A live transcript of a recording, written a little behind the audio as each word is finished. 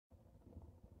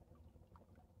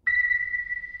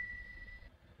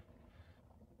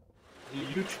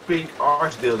huge pink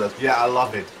arse dildos. Yeah, I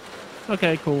love it.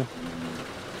 Okay, cool.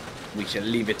 We shall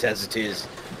leave it as it is.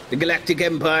 The Galactic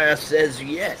Empire says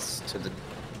yes to the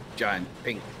giant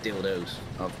pink dildos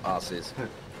of arses.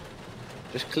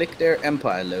 Just click their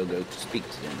Empire logo to speak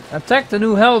to them. Attack the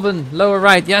New Helven, lower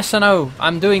right. Yes, I know.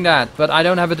 I'm doing that, but I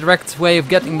don't have a direct way of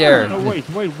getting there. Oh, wait,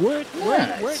 what?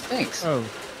 Nice, thanks. Oh.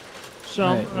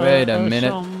 Some, wait a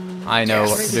minute. I know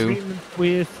what to do.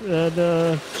 With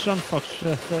the Sunfox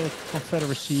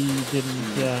Confederacy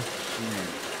didn't...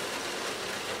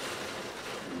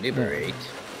 Liberate.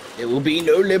 There will be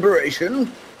no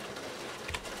liberation.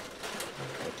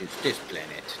 What is this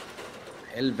planet?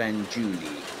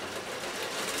 Helvanjuli.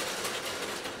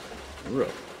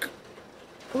 Rook.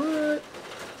 What?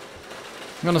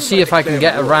 I'm gonna see if I can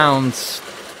get around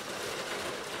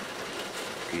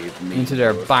into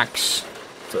their backs.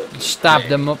 Stab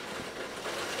them up.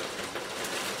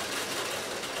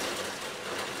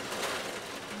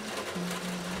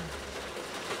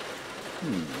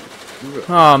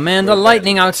 Oh man, the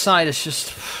lightning outside is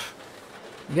just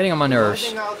getting on my nerves.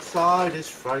 The lightning outside is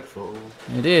frightful.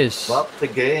 It is. But the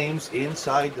game's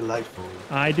inside delightful.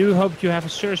 I do hope you have a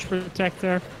surge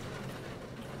protector.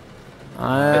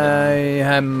 I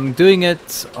am doing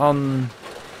it on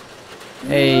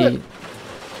a...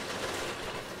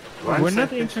 We're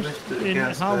not interested in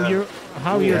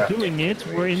how you're doing it.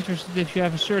 We're interested if you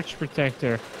have a surge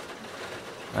protector.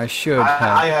 I should have.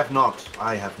 I have not.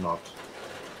 I have not.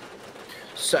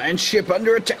 Science ship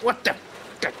under attack. What the?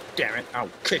 God damn it! I'll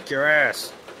kick your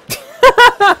ass.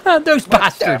 Those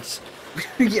bastards.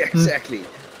 Yeah, exactly.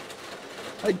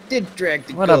 I did drag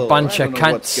the What goal. a bunch I of don't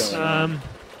know what's cunts. going on.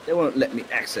 They won't let me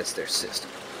access their system.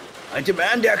 I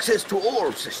demand access to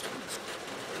all systems.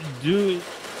 Do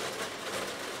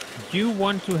you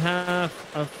want to have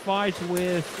a fight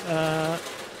with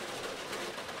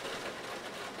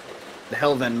The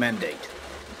Helvan Mandate.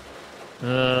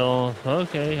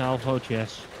 okay, I'll vote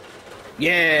yes.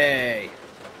 Yay!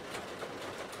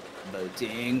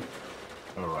 Voting.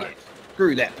 Alright. Yeah,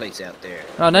 screw that place out there.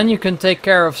 Oh, then you can take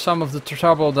care of some of the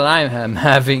trouble that I am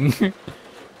having.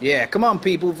 Yeah, come on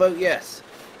people, vote yes.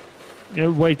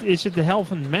 Wait, is it the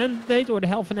Helvan Mandate or the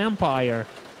Helvan Empire?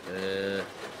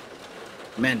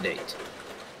 Mandate.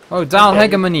 Oh, Dal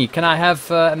Hegemony, can I have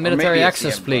military maybe it's the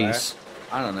access, Empire. please?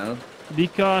 I don't know.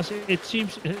 Because it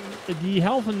seems the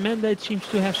Helvan Mandate seems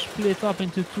to have split up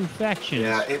into two factions.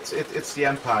 Yeah, it's the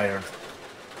Empire.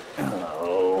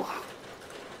 Oh.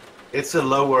 It's a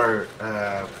lower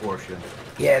portion.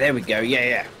 Yeah, there we go.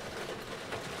 Yeah.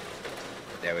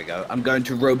 There we go. I'm going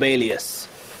to Robalius.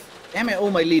 Damn it,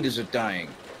 all my leaders are dying.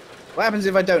 What happens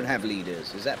if I don't have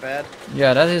leaders? Is that bad?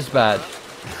 Yeah, that is bad.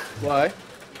 Why?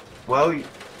 Well,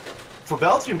 for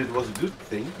Belgium it was a good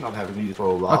thing, not having leaders for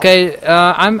a while. Okay,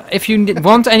 if you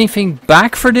want anything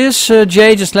back for this,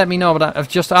 Jay, just let me know. But I've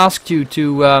just asked you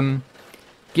to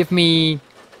give me...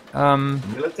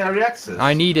 military access.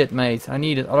 I need it, mate. I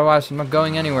need it. Otherwise, I'm not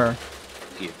going anywhere.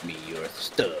 Give me your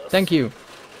stuff. Thank you.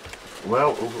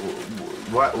 Well,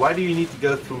 why do you need to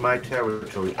go through my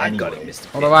territory I anyway? got it, Mr.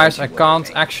 Otherwise, I Pitt.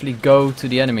 can't actually go to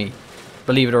the enemy.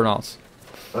 Believe it or not.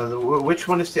 Which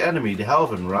one is the enemy? The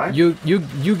Helvan, right?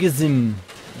 Yugazin,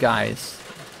 guys.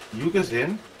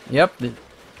 Yugazin? Yep,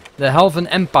 the Helvan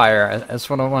Empire. That's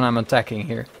what one I'm attacking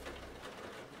here.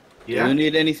 Yeah. Do you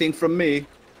need anything from me?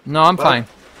 No, I'm Well, fine.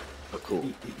 Oh, cool.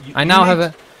 I now have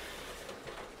a...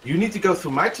 You need to go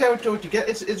through my territory to get.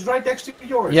 It's right next to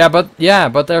yours. Yeah,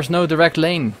 but there's no direct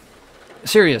lane.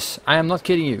 Serious, I am not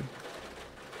kidding you.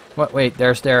 What? Wait,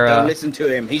 there's their. Don't listen to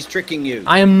him. He's tricking you.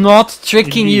 I am not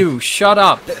tricking you. Shut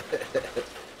up.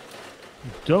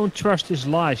 Don't trust his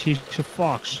lies. He's a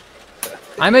fox.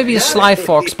 I may be a sly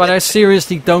fox, but I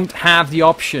seriously don't have the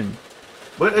option.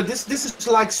 But this is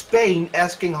like Spain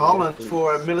asking Holland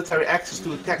for military access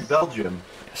to attack Belgium.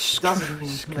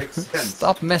 Doesn't make sense.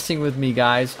 Stop messing with me,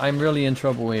 guys. I'm really in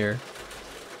trouble here.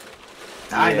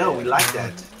 I know, we like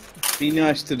that. Be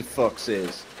nice to the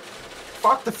foxes.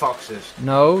 Fuck the foxes.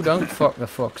 No, don't fuck the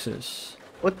foxes.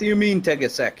 What do you mean,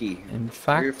 Tegasaki? In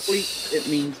For your fact... fleet, it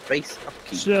means base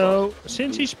upkeep. So,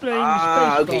 since he's playing the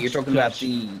Ah, Space okay, Fox you're talking about class,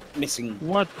 the missing...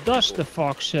 what does the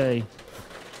fox say?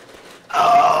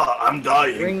 I'm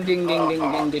dying. Ring, ding, ding, ding,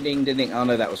 ding, ding, ding, ding, ding. Oh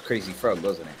no, that was Crazy Frog,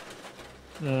 wasn't it?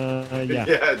 Yeah.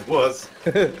 Yeah, it was.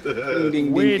 Ding,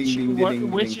 ding, Which ding, ding,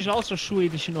 ding, which ding. is also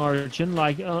Swedish in origin,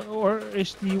 like, or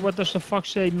is the what does the fox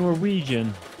say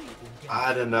Norwegian?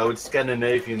 I don't know, it's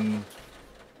Scandinavian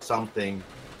something.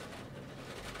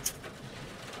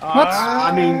 What?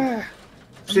 I mean, I'm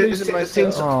losing myself.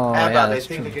 since Oh, ABBA, yeah, they that's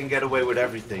think true. they can get away with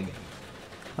everything.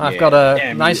 I've got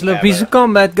a nice little piece of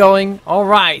combat going.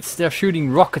 Alright, they're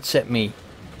shooting rockets at me.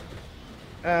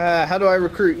 How do I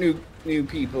recruit new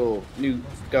people, new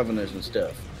governors and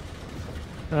stuff?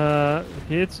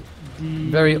 Hit the...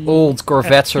 Very old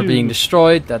corvettes are F2. being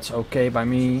destroyed. That's okay by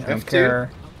me. I don't F2?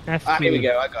 care. F2. Ah, here we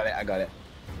go. I got it.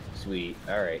 Sweet.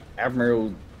 Alright.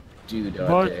 Admiral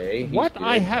Dudarte. What?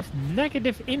 I have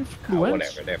negative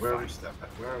influence? Whatever, they're Where fine. is that?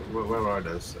 Where are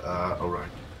those? Alright.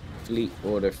 Fleet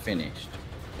order finished.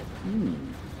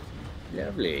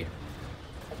 Lovely.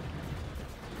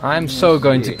 I'm so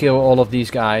going to kill all of these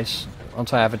guys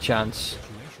once I have a chance.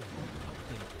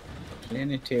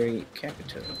 Planetary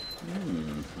capital.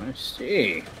 I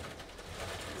see.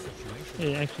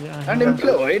 Hey, actually, I have...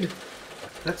 Unemployed?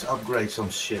 Let's upgrade some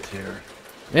shit here.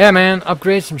 Yeah, man,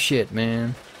 upgrade some shit,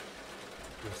 man.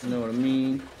 You know what I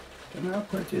mean? Can I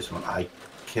upgrade this one? I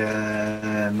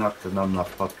cannot. Not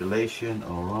enough population.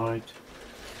 Alright.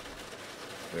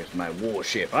 Where's my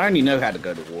warship? I only know how to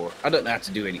go to war. I don't know how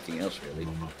to do anything else, really.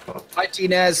 Hi,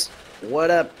 Tinez. What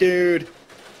up, dude?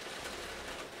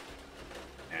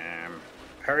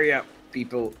 Hurry up,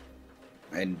 people,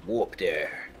 and warp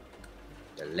there.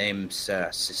 The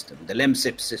LEMSA system. The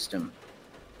LEMSIP system.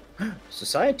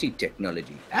 Society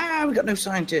technology. Ah, we got no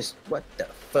scientists. What the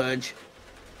fudge?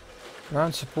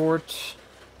 Ground support.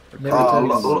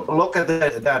 Oh, look at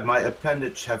that. My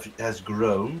appendage has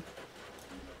grown.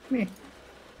 Me.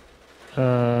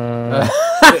 I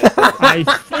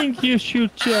think you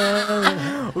should Wait,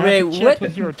 have a chat what?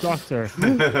 with your doctor.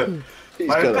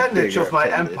 My appendage of my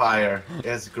empire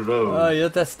has grown. Oh, yeah,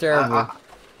 that's terrible.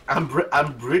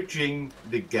 I'm bridging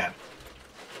the gap.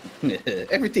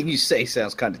 Everything you say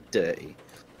sounds kind of dirty.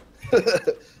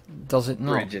 Does it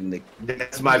not? Bridging the...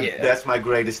 That's my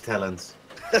greatest talent.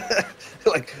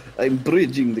 Like, I'm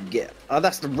bridging the gap. Oh,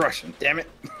 that's the Russian, damn it.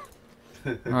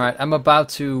 Alright, I'm about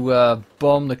to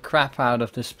bomb the crap out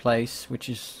of this place, which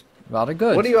is rather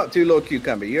good. What are you up to, Lord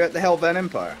Cucumber? You're at the Helvan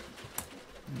Empire.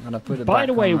 I'm gonna put it By back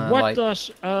the way, on, what light.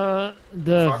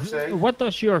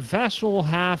 does your vassal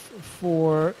have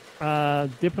for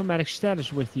diplomatic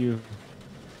status with you?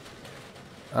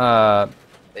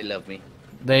 They love me.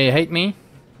 They hate me?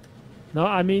 No,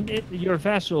 I mean your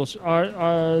vassals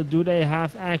do they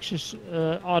have access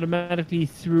automatically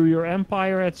through your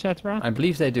empire, etc.? I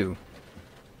believe they do.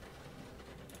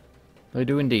 They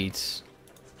do indeed.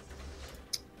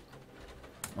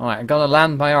 Alright, I'm gonna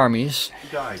land my armies. Who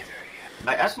died?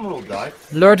 My admiral died.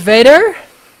 Lord Vader,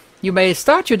 you may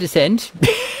start your descent.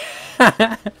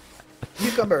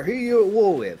 Cucumber, who are you at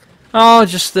war with? Oh,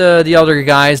 just the other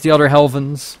guys, the other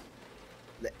Helvans.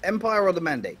 The Empire or the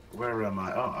Mandate? Where am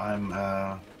I? Oh,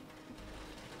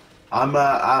 I'm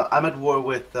at war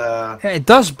with. Yeah, it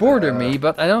does border me,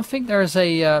 but I don't think there's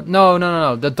a...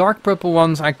 No. The dark purple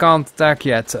ones I can't attack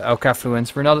yet,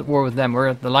 Alcafluence. We're not at war with them. We're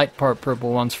at the light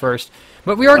purple ones first.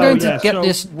 But we are going to get so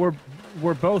this...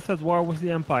 We're both at war with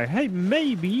the Empire. Hey,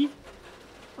 maybe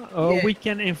we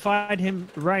can invite him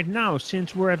right now,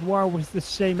 since we're at war with the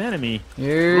same enemy.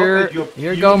 Here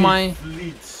go my...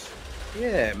 fleets.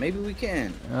 Yeah, maybe we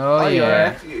can. Oh,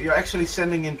 yeah. You're actually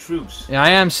sending in troops. Yeah, I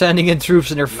am sending in troops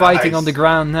and they're fighting Nice. on the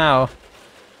ground now.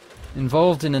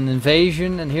 Involved in an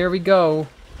invasion, and here we go.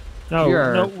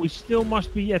 No, we still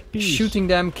must be at peace. Shooting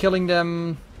them, killing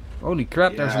them. Holy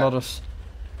crap, there's a lot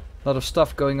of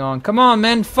stuff going on. Come on,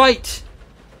 men, fight!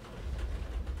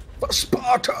 For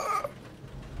Sparta!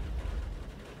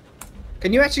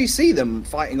 Can you actually see them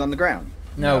fighting on the ground?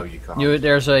 No, you can't.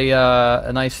 There's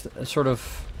a nice sort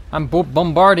of... I'm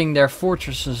bombarding their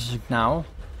fortresses now.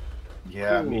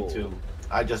 Yeah, Cool. me too.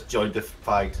 I just joined the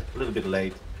fight a little bit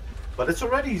late. But it's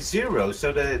already 0,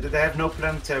 so they have no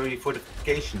planetary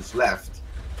fortifications left.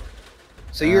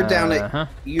 So you're down at Klacht.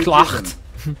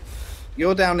 Eugism.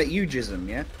 You're down at Eugism,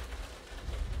 yeah?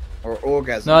 Or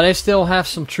Orgasm? No, they still have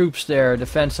some troops there,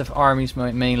 defensive armies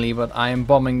mainly, but I am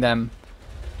bombing them,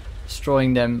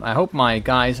 destroying them. I hope my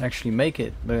guys actually make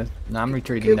it, but no, I'm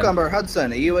retreating Cucumber,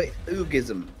 Hudson, are you at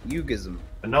Eugism?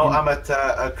 No, I'm at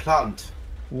Clant.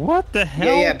 What the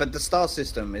hell? Yeah, but the star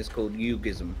system is called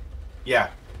Eugism. Yeah.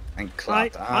 And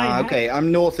Clat. Okay,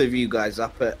 I'm north of you guys,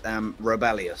 up at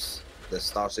Robalius. The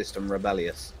star system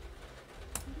Robalius.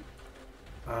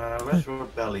 Where's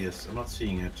Rebellious? I'm not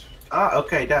seeing it. Ah,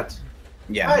 okay, that.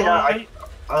 Yeah.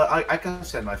 I can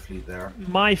send my fleet there.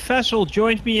 My vassal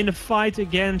joined me in a fight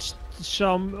against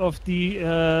some of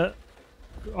the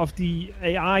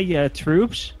AI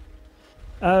troops,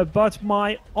 but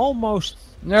my almost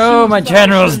No, my 2,000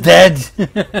 general's dead!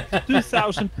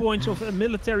 2,000 points of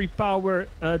military power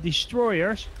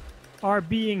destroyers are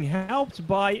being helped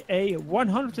by a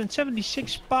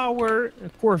 176 power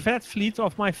corvette fleet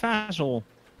of my vassal.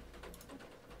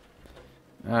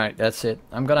 Alright, that's it.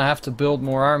 I'm gonna have to build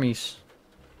more armies.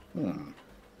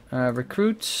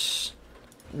 Recruits.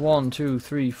 1, 2,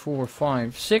 3, 4,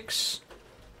 5, 6.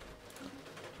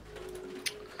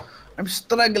 I'm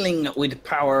struggling with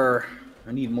power.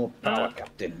 I need more power,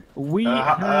 Captain. We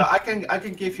I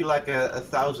can give you like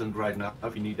 1,000 right now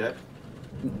if you need that.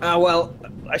 Well,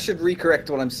 I should recorrect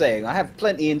what I'm saying. I have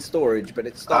plenty in storage, but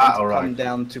it's starting to come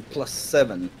down to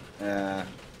 +7.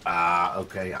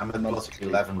 Okay. I'm at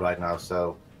 +11 right now,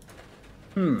 so.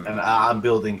 And I'm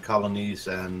building colonies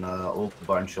and a whole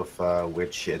bunch of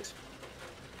weird shit.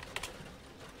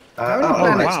 How many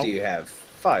planets do you have?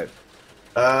 5.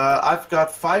 I've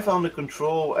got 5 under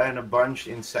control and a bunch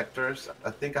in sectors.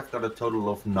 I think I've got a total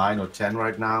of 9 or 10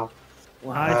 right now.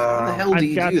 Wow. How the hell do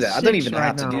you do that? I don't even know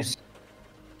how to do.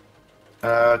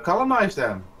 Colonize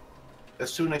them.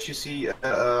 As soon as you see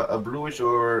a bluish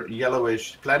or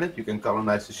yellowish planet, you can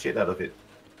colonize the shit out of it.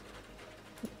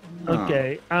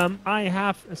 Okay, I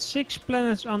have 6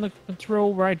 planets under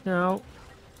control right now.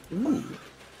 Ooh.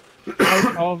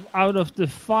 Out of the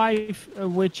 5,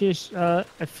 which is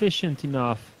efficient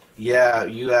enough. Yeah,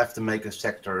 you have to make a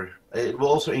sector. It will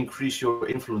also increase your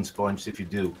influence points if you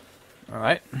do.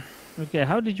 Alright. Okay,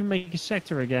 how did you make a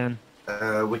sector again?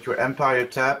 With your Empire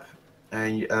tab,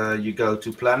 and you go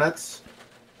to planets,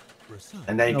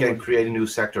 and then you can create a new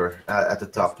sector at the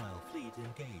top.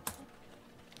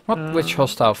 What? Which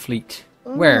hostile fleet?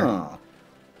 Where?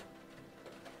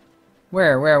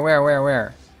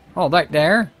 Where? Oh, right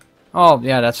there? Oh,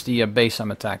 yeah, that's the base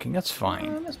I'm attacking. That's fine.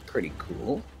 Oh, that's pretty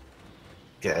cool.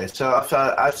 Okay, so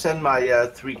I've sent my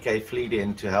 3K fleet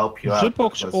in to help you out.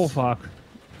 Zubox Ovak.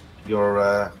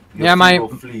 Your yeah,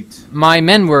 fleet. My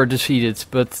men were defeated,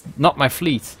 but not my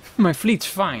fleet. My fleet's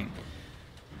fine.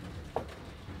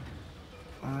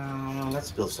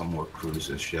 Let's build some more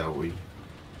cruisers, shall we?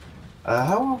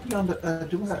 How are we on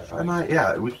the?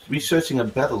 Yeah, we're researching a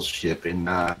battleship in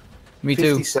Me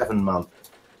 57 months.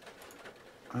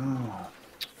 Oh,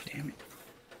 damn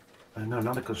it. No,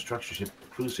 not a construction ship.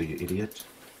 Cruiser, you idiot.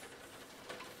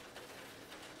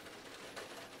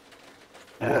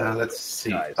 Let's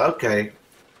see. Guys. Okay.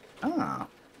 The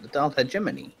Darth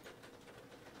Hegemony.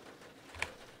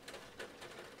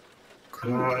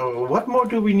 Cool. What more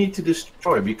do we need to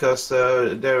destroy? Because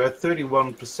they're at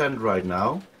 31% right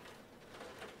now.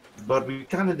 But we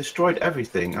kind of destroyed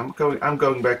everything. I'm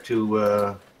going back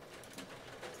to.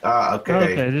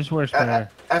 Okay. Okay, this works better.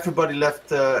 Everybody left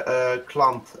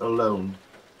Clant alone.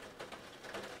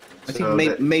 I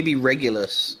think maybe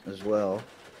Regulus as well.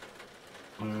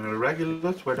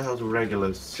 Regulus? Where the hell's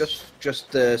Regulus?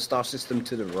 Just the star system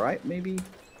to the right, maybe.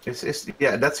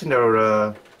 Yeah, that's in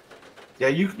their. Yeah,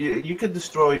 you can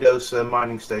destroy those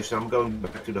mining stations. I'm going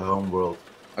back to the home world.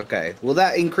 Okay. Will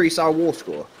that increase our war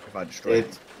score if I destroy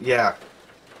it? Yeah.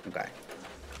 Okay.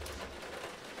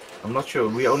 I'm not sure.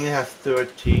 We only have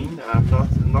 13.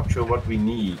 I'm not sure what we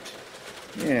need.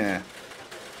 Yeah.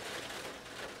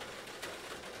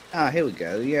 Here we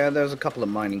go. Yeah, there's a couple of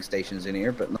mining stations in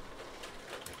here, but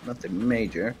nothing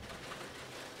major.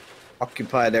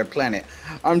 Occupy their planet.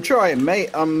 I'm trying, mate.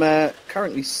 I'm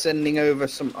currently sending over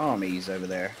some armies over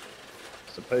there,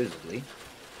 supposedly.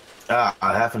 I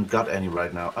haven't got any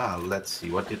right now. Let's see.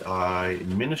 What did I?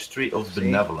 Ministry of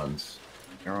Benevolence.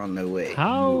 They're on their way.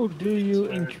 How do you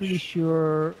increase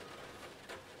your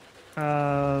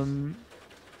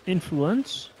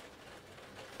influence?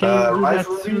 Can you do that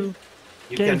through?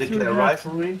 You can declare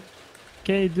rivalry.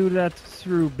 Can you do that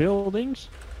through buildings?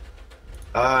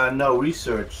 No,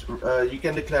 research. You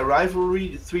can declare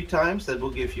rivalry 3 times. That will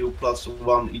give you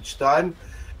 +1 each time.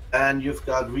 And you've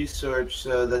got research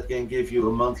that can give you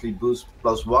a monthly boost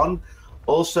 +1.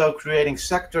 Also, creating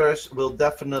sectors will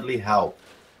definitely help.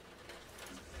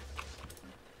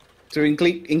 To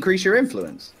increase your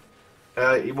influence?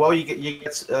 Well, you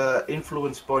get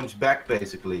influence points back,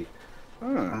 basically.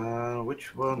 Oh.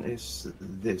 Which one is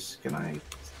this? Can I...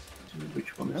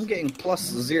 Which one I'm getting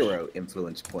 +0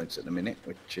 influence points at the minute,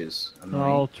 which is annoying.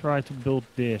 I'll try to build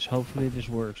this. Hopefully this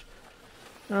works.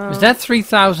 Is that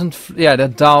 3,000? Yeah,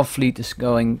 that Dahl fleet is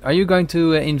going. Are you going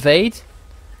to invade?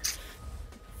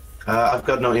 I've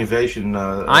got no invasion.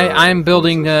 I'm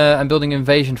building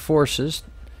invasion forces.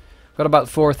 Got about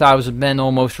 4,000 men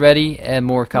almost ready, and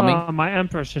more coming. My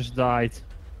Empress has died.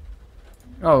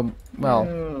 Oh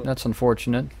well, that's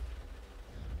unfortunate.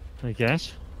 I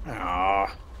guess.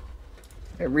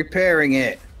 They're repairing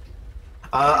it.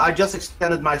 I just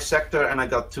extended my sector and I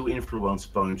got 2 influence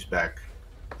points back.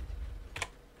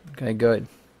 Okay, good.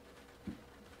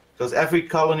 Because every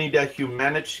colony that you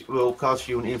manage will cost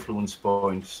you an influence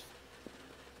points.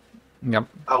 Yep.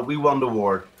 We won the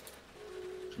war.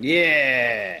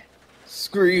 Yeah.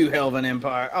 Screw you, Helvan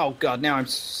Empire. Oh god, now I'm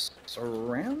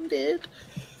surrounded?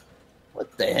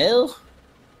 What the hell?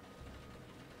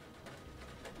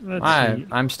 Let's see.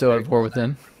 I'm still at war with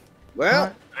them.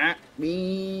 Well, that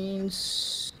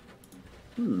means...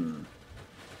 I'm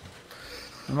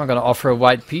not gonna offer a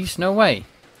white peace, no way.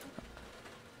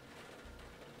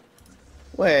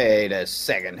 Wait a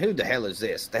second, who the hell is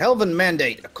this? The Helvan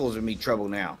Mandate are causing me trouble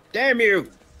now. Damn you!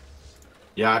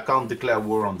 Yeah, I can't declare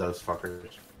war on those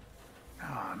fuckers.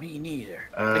 Oh, me neither.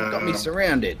 They got me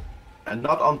surrounded. And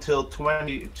not until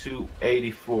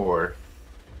 2284.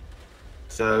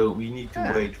 So we need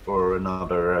to wait for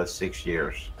another 6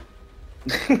 years.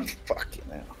 Fucking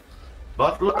hell.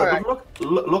 But look, Alright.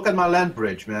 look at my land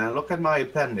bridge, man. Look at my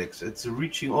appendix. It's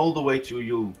reaching all the way to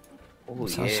you. Oh,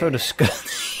 Sounds so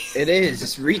disgusting. It is.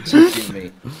 It's reaching to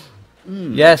me.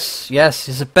 Yes,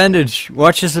 his appendage.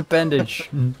 Watch his appendage.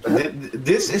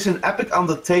 This is an epic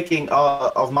undertaking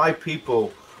of my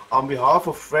people on behalf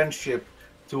of friendship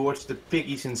towards the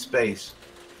piggies in space.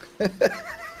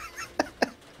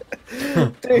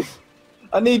 Dude,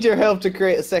 I need your help to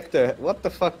create a sector. What the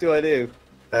fuck do I do?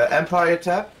 Empire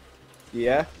tab,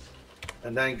 Yeah?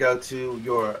 and then go to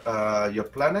your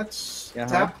planets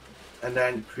tab, and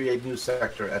then create new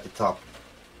sector at the top.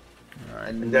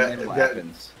 And then what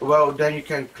happens? Well, then you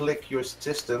can click your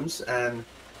systems and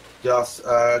just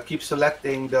keep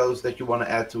selecting those that you want to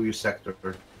add to your sector.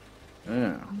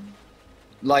 Oh.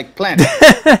 Like planet.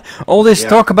 All this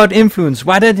talk about influence.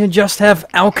 Why didn't you just have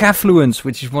Alcafluence,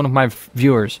 which is one of my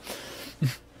viewers?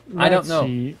 I don't know.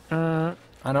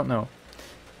 I don't know.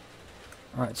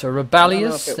 Alright, so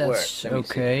rebellious, I don't know if it that's worked. Let me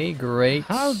okay, great.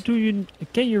 How do you...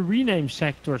 Can you rename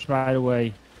sectors, by the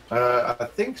way? I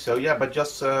think so, yeah, but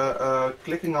just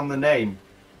clicking on the name,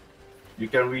 you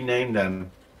can rename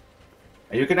them.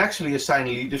 And you can actually assign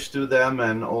leaders to them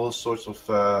and all sorts of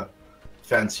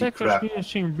fancy Sectors crap.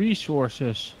 using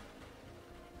resources.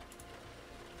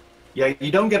 Yeah,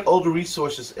 you don't get all the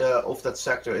resources of that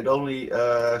sector. It only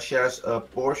shares a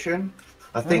portion,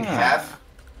 I think half,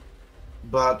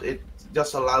 but it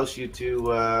just allows you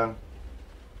to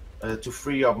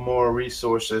free up more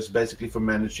resources, basically for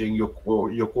managing your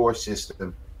core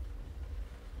system.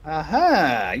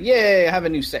 Aha! Yay! I have a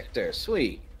new sector.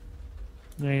 Sweet.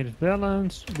 Native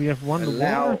balance. We have one to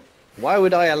war. Why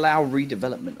would I allow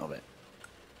redevelopment of it?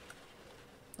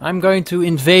 I'm going to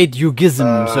invade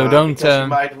Yugism, so don't... Because you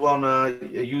might want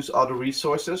to use other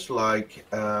resources, like...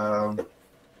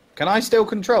 Can I still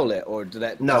control it, or does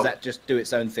that just do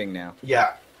its own thing now?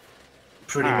 Yeah,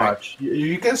 pretty much.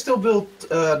 You can still build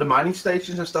the mining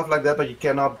stations and stuff like that, but you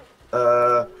cannot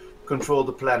control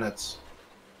the planets.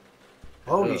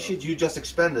 Holy shit, you just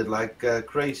expanded like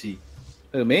crazy.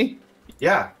 Who, me?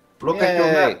 Yeah, look at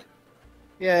your map.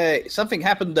 Yay! Something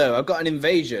happened though. I've got an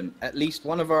invasion. At least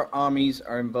one of our armies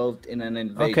are involved in an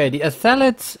invasion. Okay, the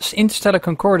Athalid Interstellar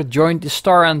Concordat joined the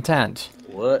Star Entente.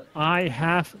 What? I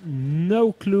have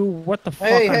no clue what the fuck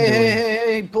I'm doing.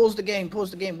 Hey! Pause the game.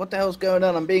 What the hell's going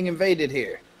on? I'm being invaded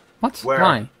here. What? Where?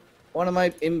 Why? One of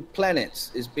my planets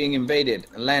is being invaded.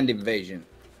 A land invasion.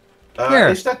 Where?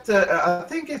 Is that? I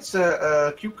think it's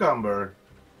a cucumber.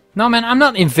 No, man, I'm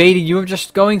not invading you. I'm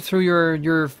just going through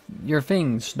your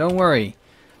things. Don't worry.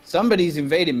 Somebody's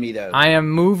invading me though. I am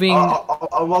moving.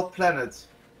 On what planet?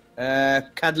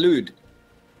 Kadlud.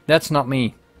 That's not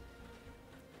me.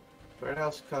 Where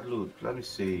else Kadlud? Let me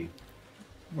see.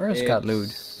 Where is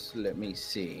Kadlud? Let me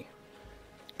see.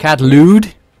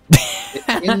 Kadlud?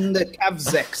 It's in the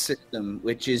Kavzek system,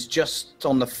 which is just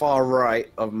on the far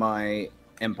right of my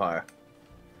empire.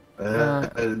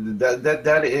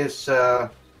 That is the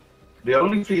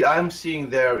only fleet I'm seeing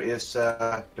there is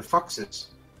the Foxes.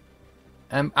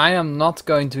 I am not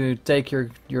going to take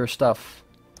your stuff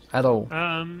at all.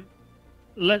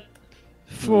 The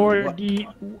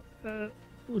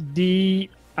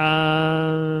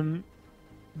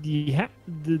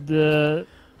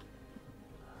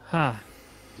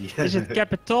is it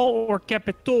capital or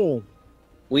capital?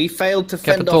 We failed to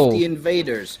fend Capital. off the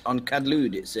invaders on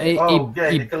Kadlud, it says.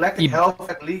 The Galactic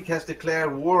Hellcat League has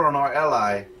declared war on our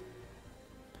ally.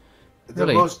 The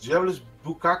Really? most jealous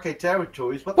Bukake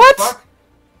territories. What What? the fuck?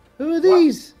 Who are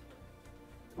these?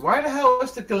 Why the hell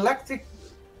is the Galactic...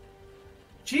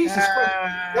 Jesus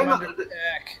Christ. They're not-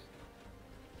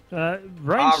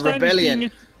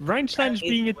 Rebellion. Reinstein is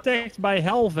being attacked by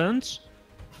Helvans.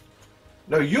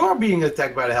 No, you're being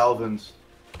attacked by the Helvans.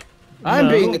 I'm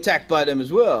No. being attacked by them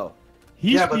as well.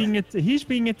 He's being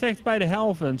attacked by the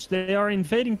Helvans. They are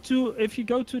invading two. If you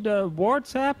go to the war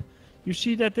tab, you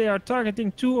see that they are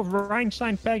targeting two of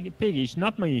Reinstein piggies,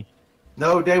 not me.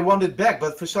 No, they want it back,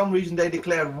 but for some reason they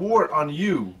declared war on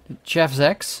you. Chef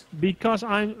Zex? Because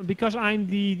I'm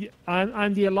the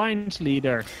alliance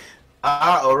leader.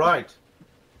 Ah, all right.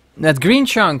 That green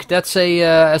chunk, that's a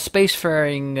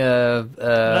spacefaring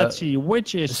Let's see,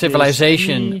 which is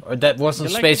civilization, or that wasn't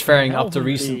Galactic spacefaring up to Elven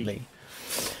recently.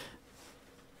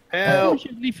 Help!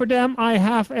 Unfortunately for them, I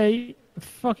have a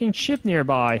fucking ship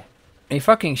nearby. A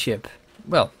fucking ship.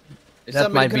 Well, Is that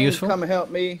somebody might be gonna useful. come help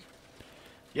me?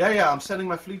 Yeah, I'm sending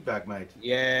my fleet back, mate.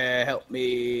 Yeah, help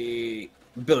me.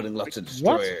 Building lots of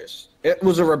destroyers. It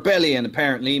was a rebellion,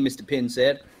 apparently, Mr. Pin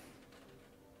said.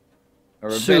 A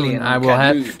rebellion.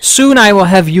 Soon I will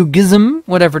have Yugism,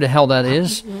 whatever the hell that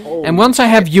is. Oh, And once I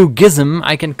have Yugism,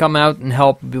 I can come out and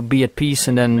help be at peace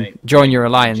and then join your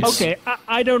alliance. Okay,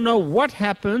 I don't know what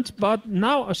happened, but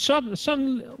now a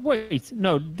sudden wait,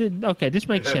 no, okay, this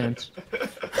makes sense.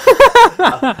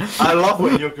 I love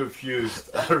when you're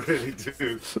confused. I really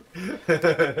do.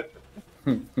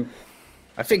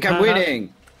 I think I'm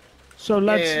winning. So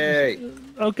let's. Yay.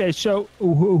 Okay, so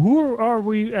who are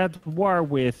we at war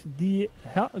with? The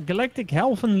Galactic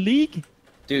Helven League?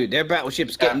 Dude, their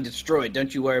battleship's getting destroyed.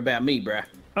 Don't you worry about me, bruh.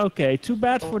 Okay, too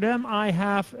bad for them. I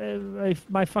have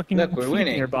my fucking Look, we're fleet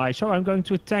winning. nearby, so I'm going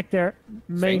to attack their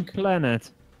main planet.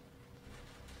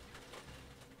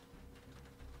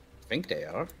 I think they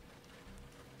are.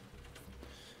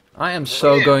 I am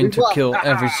so going to kill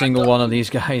every single one of these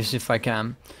guys if I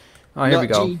can. Oh, here we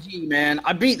go. GG, man.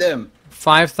 I beat them.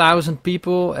 5,000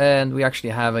 people, and we actually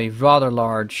have a rather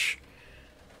large...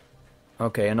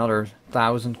 Okay, another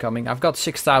 1,000 coming. I've got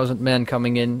 6,000 men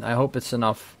coming in. I hope it's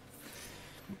enough.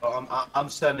 I'm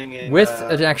sending in... With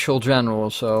an actual general,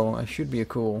 so it should be a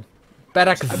cool...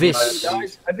 Barak Vis.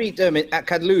 I beat them at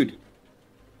Kadlud.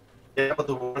 Yeah, but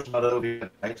the war's not over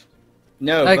yet, right?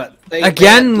 No, but they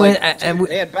again they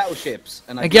had battleships.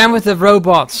 And again with the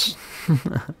robots.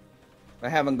 I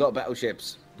haven't got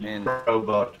battleships, man.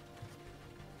 Robot.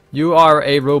 You are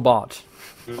a robot.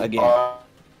 Again. A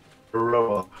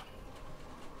robot.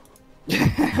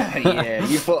 Yeah,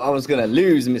 you thought I was gonna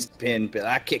lose, Mr. Pin, but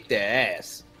I kicked their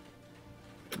ass.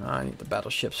 I need the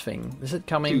battleships thing. Is it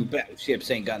 2 coming?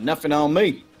 battleships ain't got nothing on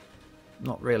me.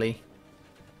 Not really.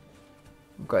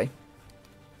 Okay.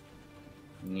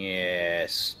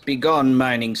 Yes. Begone,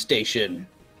 mining station.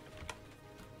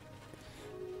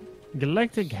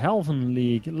 Galactic Helven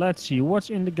League. Let's see,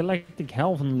 what's in the Galactic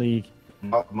Helven League?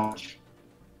 Not much.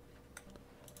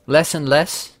 Less and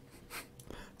less.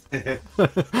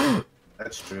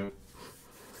 That's true.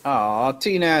 Aw,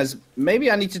 Tinaz, maybe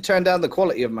I need to turn down the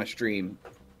quality of my stream.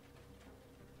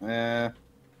 I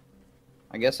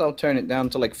guess I'll turn it down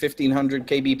to like 1500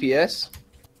 kbps.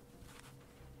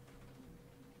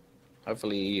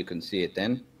 Hopefully you can see it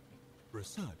then.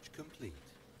 Research complete.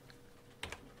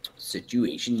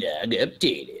 Situation log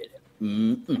updated.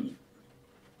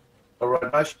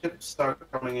 Alright, my ships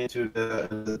start coming into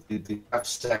the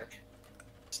AFSEC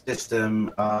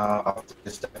system after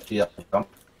this FTL dump.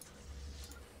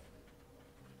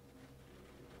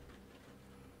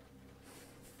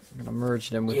 I'm gonna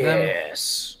merge them with them.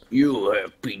 Yes, you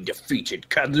have been defeated.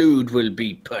 Kadlud will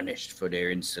be punished for their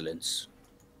insolence.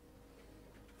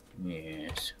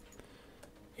 Yes.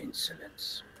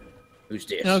 Insolence. Who's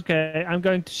this? Okay, I'm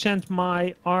going to send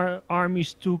my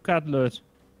armies to Kadlud.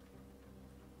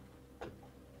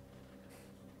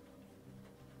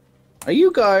 Are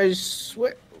you guys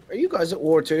at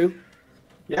war too?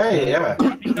 Yeah.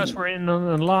 Because we're in an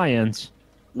alliance.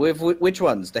 With which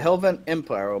ones? The Helven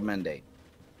Empire or Mandate?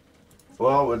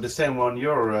 Well, with the same one,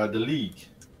 you're the League.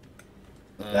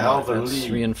 The Helven That's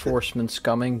League. reinforcements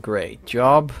coming. Great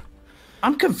job.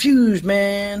 I'm confused,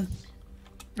 man.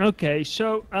 Okay,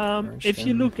 so if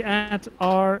you look at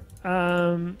our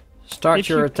Start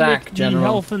your attack, the General.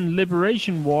 Helven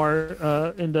Liberation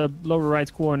War in the lower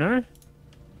right corner,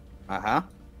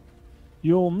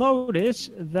 you'll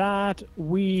notice that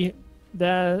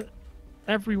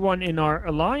everyone in our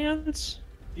alliance.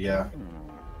 Yeah.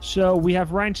 So we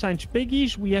have Reinstein's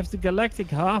Piggies, we have the Galactic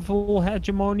Havel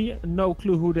Hegemony, no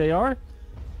clue who they are.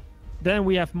 Then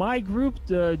we have my group,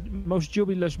 the most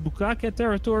jubilous Bukake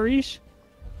territories.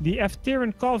 The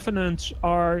Efteran Covenants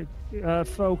are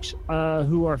folks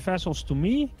who are vassals to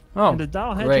me. Oh, and the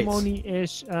Dal great. Hegemony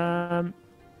is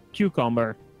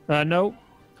Cucumber. No,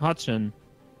 Hudson.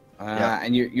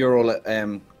 And you're all at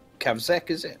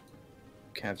Kavsek, is it?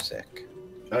 Kavsek.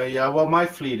 Yeah, well, my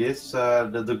fleet is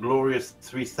the glorious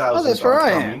 3,000. Oh, that's where are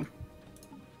I coming. am.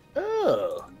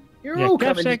 Oh, you're Yeah, all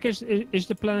coming. Kavsek is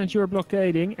the planet you're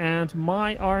blockading, and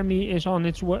my army is on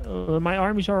its way. My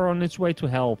armies are on its way to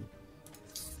help.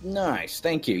 Nice,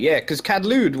 thank you. Yeah, because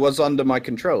Kadlud was under my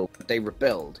control, but they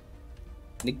rebelled.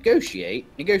 Negotiate?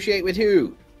 Negotiate with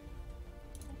who?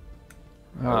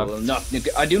 I will not.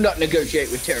 I do not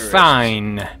negotiate with terrorists.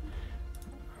 Fine.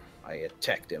 I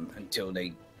attack them until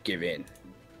they give in.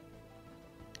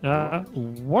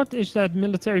 What is that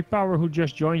military power who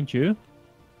just joined you?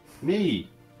 Me.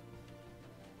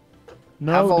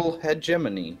 No. Naval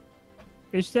hegemony.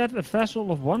 Is that a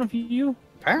vassal of one of you?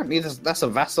 Apparently, that's a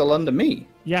vassal under me.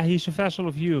 Yeah, he's a vassal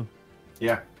of you.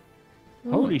 Yeah.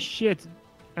 Holy shit.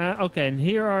 Okay, and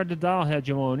here are the Dahl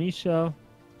hegemony. So,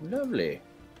 Lovely.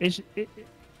 is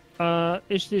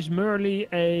this merely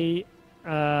a?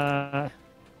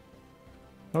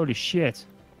 Holy shit.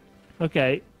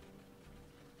 Okay.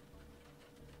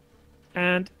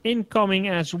 And incoming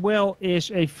as well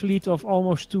is a fleet of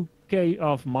almost 2k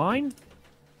of mine.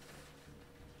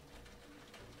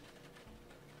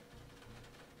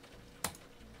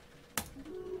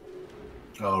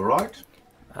 All right.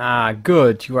 Ah,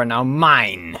 good. You are now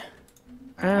mine.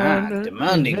 And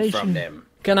Demanding invasion. from them.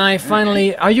 Can I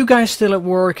finally... Are you guys still at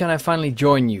war? Can I finally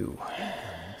join you?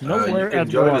 No, you we're can at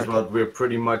join war. us, but we're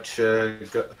pretty much. Are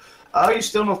you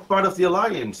still not part of the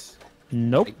alliance?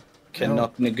 Nope.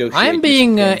 Cannot negotiate. I'm this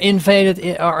being thing.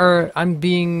 invaded, or I'm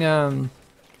being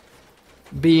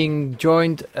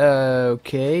joined.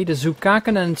 Okay, the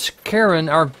Zukaken and Skaren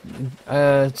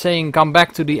are saying come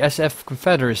back to the SF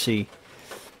Confederacy.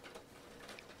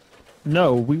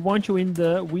 No, we want you in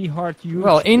the We Heart You.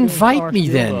 Well, invite me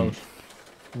then.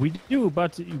 We do,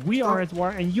 but we are at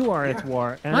war and you are at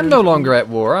war. And I'm no longer at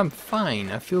war. I'm fine.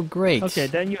 I feel great. Okay,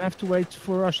 then you have to wait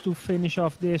for us to finish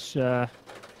off this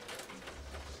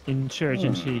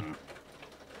insurgency.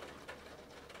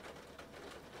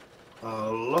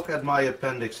 Look at my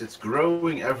appendix. It's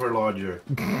growing ever larger.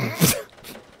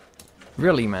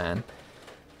 Really, man.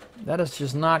 That is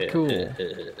just not cool. Yeah,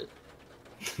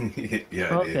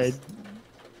 it Okay. is.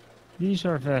 These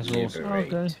are vessels.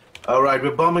 Liberate. Okay. All right,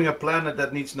 we're bombing a planet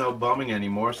that needs no bombing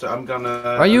anymore. So I'm gonna.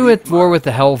 Are you at war with the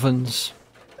Helvens?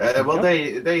 Well,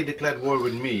 they declared war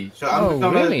with me. So I'm Oh,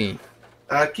 gonna really?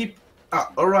 keep.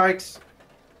 All right.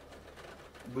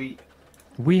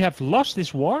 We have lost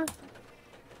this war?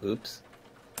 Oops.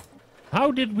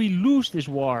 How did we lose this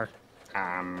war?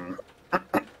 I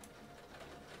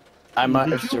might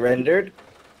have surrendered.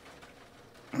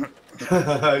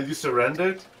 You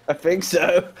surrendered. I think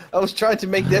so. I was trying to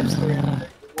make them surrender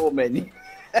the war menu.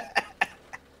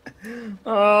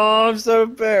 Oh, I'm so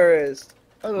embarrassed.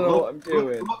 I don't know what I'm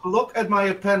doing. Look at my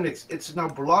appendix. It's now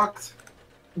blocked.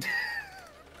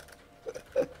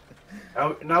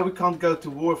 Now we can't go to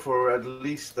war for at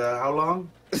least how long?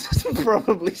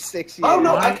 Probably 6 years. Oh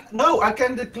no! I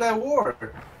can declare war.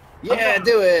 Yeah,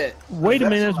 do it. Wait a That's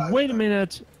minute, why- wait a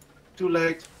minute. Too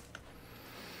late.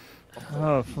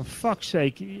 Oh, for fuck's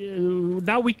sake.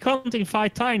 Now we can't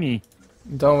invite Tiny.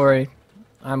 Don't worry.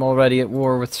 I'm already at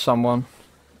war with someone.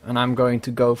 And I'm going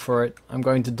to go for it. I'm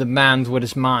going to demand what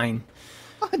is mine.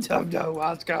 I don't know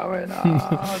what's going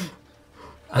on.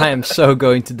 I am so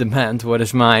going to demand what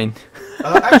is mine.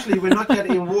 Actually, we're not yet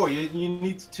in war. You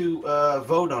need to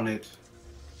vote on it.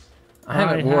 I am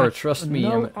at war, have trust me.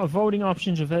 No I'm- voting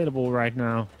options available right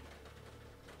now.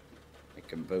 I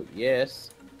can vote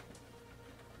yes.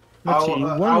 Let's see,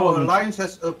 Our, one our moment. alliance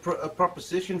has a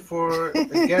proposition for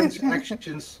against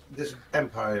actions this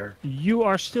empire. You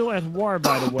are still at war,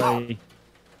 by the way.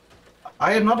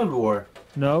 I am not at war.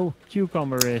 No,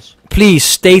 Cucumber is. Please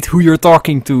state who you're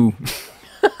talking to.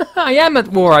 I am at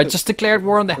war. I just declared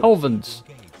war on the Helvens.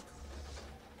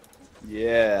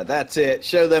 Yeah, that's it.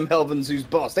 Show them Helvens who's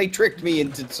boss. They tricked me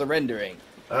into surrendering.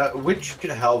 Which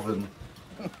Helven?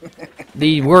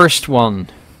 The worst one.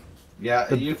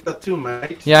 Yeah, you've got two,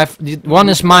 mate. Yeah, one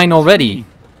is mine already.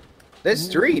 There's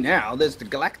three now. There's the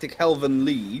Galactic Helven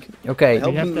League. Okay, The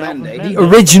We have Helven the Helven Mandate. Mandate. the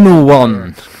original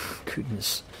one.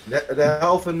 Goodness. The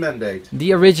Helven mandate.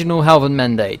 The original Helven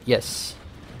Mandate, yes.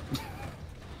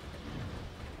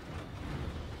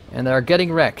 And they're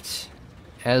getting wrecked.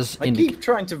 As I indicated. keep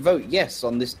trying to vote yes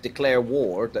on this declare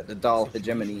war that the Dahl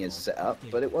hegemony has set up,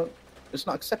 but it won't. It's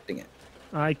not accepting it.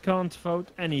 I can't vote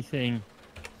anything.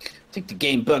 I think the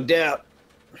game bugged out.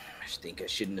 I just think I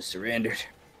shouldn't have surrendered.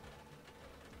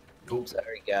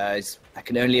 Sorry, guys. I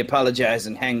can only apologize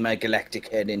and hang my galactic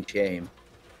head in shame.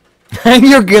 Hang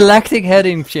your galactic head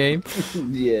in shame.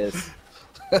 Yes.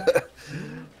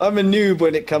 I'm a noob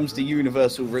when it comes to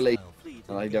universal relations.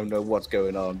 I don't know what's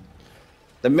going on.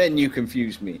 The menu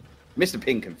confused me. Mr.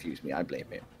 Ping confused me. I blame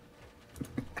him.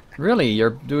 Really?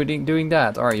 You're doing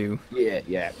that, are you?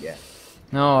 Yeah.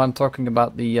 No, I'm talking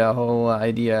about the whole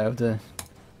idea of the...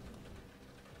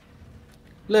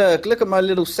 Look at my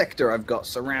little sector I've got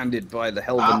surrounded by the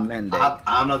Helven Mandate.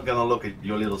 I'm not gonna look at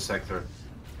your little sector.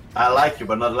 I like you,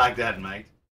 but not like that, mate.